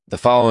The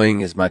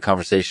following is my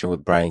conversation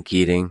with Brian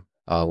Keating,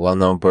 a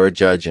well-known bird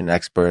judge and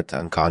expert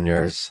on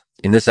conures.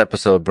 In this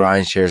episode,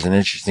 Brian shares an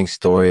interesting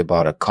story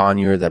about a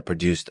conure that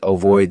produced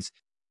ovoids.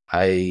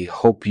 I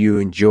hope you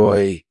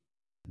enjoy.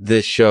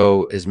 This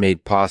show is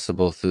made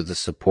possible through the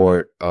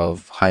support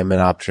of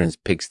Hymenopterans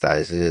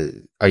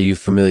pigsties. Are you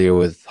familiar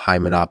with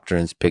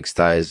Hymenopterans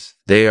pigsties?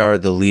 They are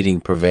the leading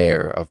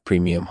purveyor of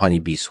premium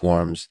honeybee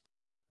swarms.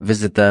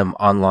 Visit them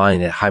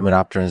online at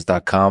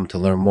hymenopterans.com to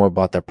learn more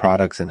about their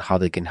products and how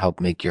they can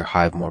help make your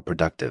hive more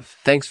productive.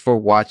 Thanks for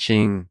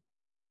watching.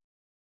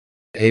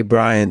 Hey,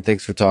 Brian,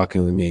 thanks for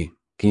talking with me.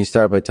 Can you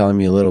start by telling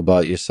me a little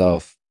about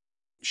yourself?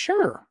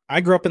 Sure.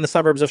 I grew up in the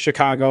suburbs of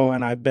Chicago,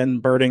 and I've been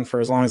birding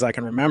for as long as I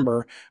can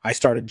remember. I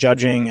started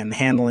judging and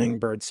handling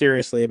birds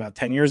seriously about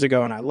 10 years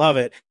ago, and I love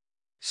it.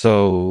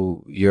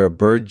 So you're a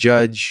bird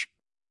judge?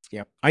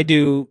 Yep. I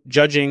do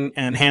judging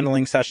and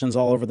handling sessions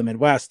all over the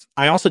Midwest.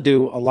 I also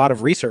do a lot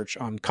of research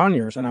on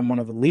conures, and I'm one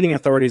of the leading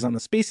authorities on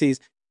the species.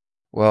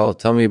 Well,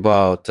 tell me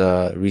about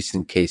a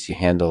recent case you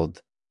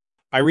handled.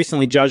 I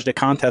recently judged a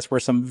contest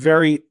where some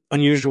very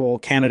unusual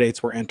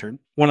candidates were entered.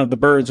 One of the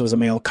birds was a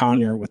male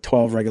conure with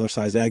 12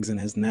 regular-sized eggs in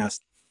his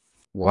nest.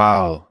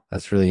 Wow,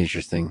 that's really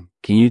interesting.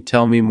 Can you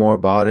tell me more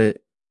about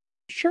it?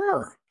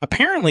 Sure.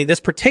 Apparently,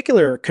 this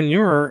particular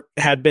conure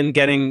had been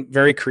getting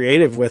very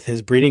creative with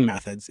his breeding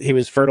methods. He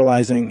was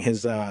fertilizing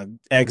his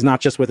eggs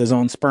not just with his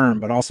own sperm,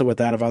 but also with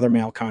that of other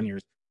male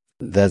conures.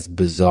 That's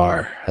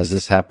bizarre. Has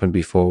this happened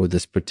before with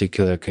this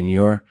particular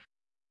conure?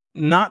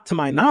 Not to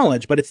my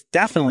knowledge, but it's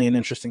definitely an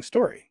interesting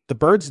story. The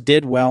birds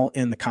did well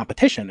in the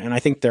competition, and I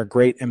think they're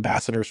great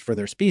ambassadors for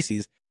their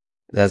species.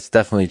 That's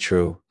definitely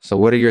true. So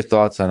what are your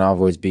thoughts on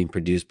ovoids being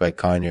produced by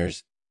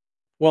conures?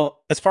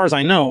 Well, as far as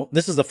I know,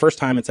 this is the first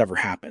time it's ever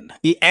happened.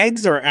 The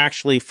eggs are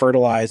actually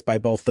fertilized by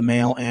both the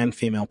male and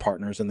female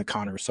partners in the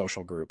conure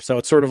social group. So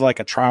it's sort of like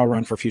a trial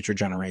run for future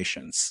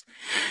generations.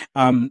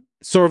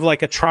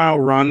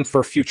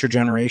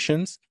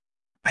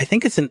 I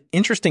think it's an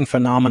interesting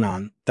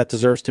phenomenon that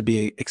deserves to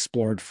be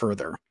explored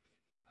further.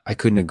 I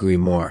couldn't agree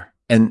more.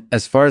 And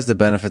as far as the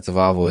benefits of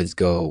ovoids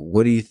go,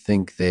 what do you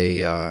think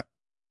they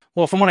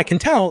Well, from what I can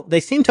tell, they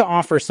seem to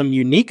offer some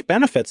unique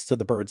benefits to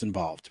the birds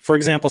involved. For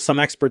example, some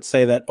experts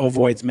say that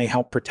ovoids may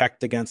help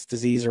protect against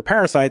disease or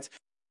parasites.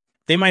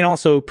 They might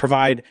also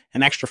provide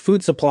an extra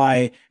food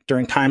supply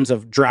during times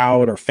of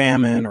drought or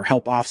famine, or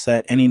help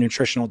offset any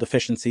nutritional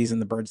deficiencies in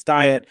the bird's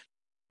diet.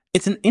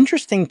 It's an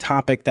interesting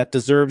topic that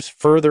deserves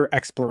further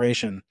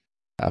exploration.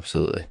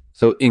 Absolutely.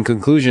 So in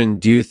conclusion,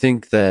 do you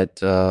think that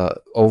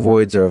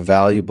ovoids are a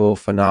valuable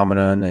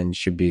phenomenon and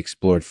should be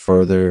explored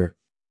further?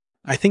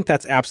 I think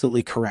that's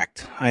absolutely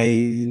correct.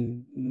 I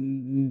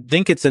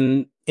think it's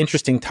an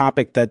interesting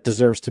topic that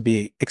deserves to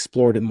be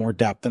explored in more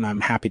depth, and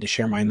I'm happy to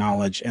share my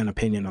knowledge and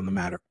opinion on the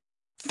matter.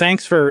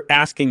 Thanks for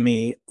asking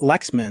me,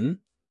 Lexman.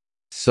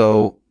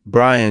 So,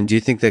 Brian, do you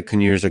think that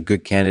conures are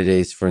good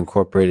candidates for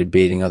incorporated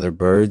baiting other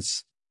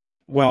birds?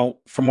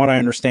 Well, from what I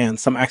understand,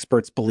 some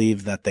experts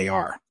believe that they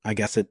are. I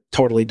guess it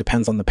totally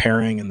depends on the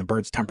pairing and the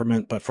bird's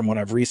temperament, but from what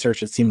I've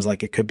researched, it seems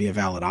like it could be a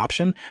valid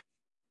option.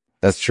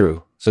 That's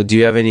true. So do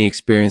you have any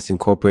experience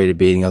incorporated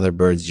baiting other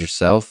birds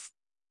yourself?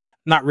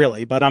 Not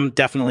really, but I'm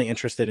definitely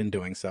interested in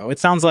doing so. It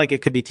sounds like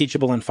it could be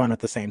teachable and fun at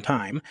the same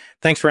time.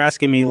 Thanks for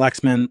asking me,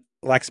 Lexman.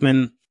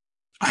 Lexman,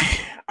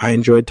 I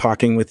enjoyed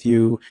talking with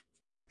you.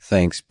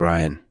 Thanks,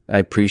 Brian. I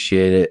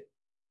appreciate it.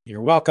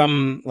 You're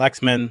welcome,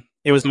 Lexman.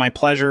 It was my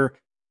pleasure.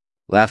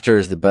 Laughter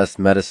is the best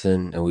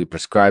medicine, and we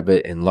prescribe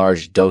it in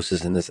large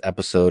doses in this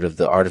episode of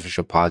the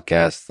Artificial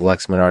Podcast, the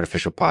Lexman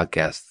Artificial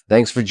Podcast.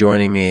 Thanks for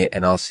joining me,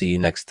 and I'll see you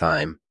next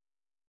time.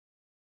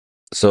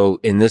 So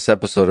in this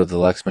episode of the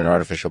Lexman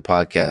Artificial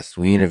Podcast,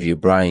 we interview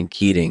Brian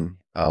Keating,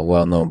 a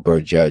well-known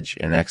bird judge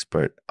and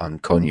expert on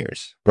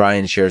conures.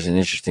 Brian shares an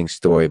interesting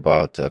story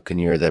about a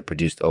conure that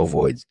produced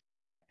ovoids.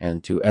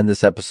 And to end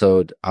this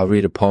episode, I'll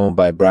read a poem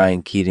by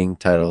Brian Keating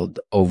titled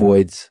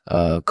Ovoids,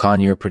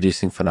 Conure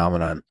Producing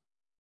Phenomenon.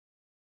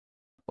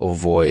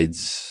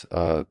 Ovoids,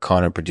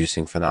 conure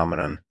producing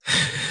phenomenon.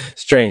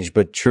 Strange,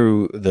 but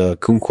true. The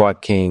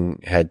kumquat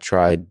king had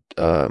tried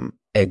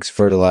eggs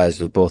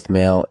fertilized with both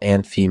male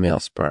and female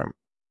sperm.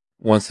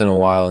 Once in a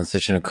while, and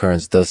such an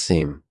occurrence does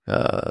seem,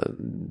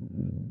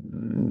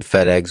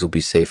 fed eggs will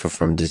be safer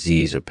from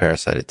disease or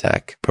parasite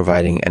attack,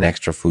 providing an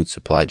extra food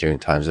supply during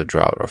times of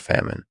drought or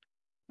famine,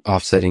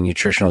 offsetting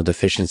nutritional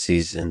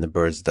deficiencies in the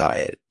bird's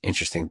diet.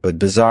 Interesting, but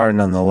bizarre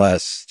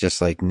nonetheless,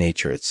 just like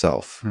nature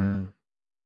itself.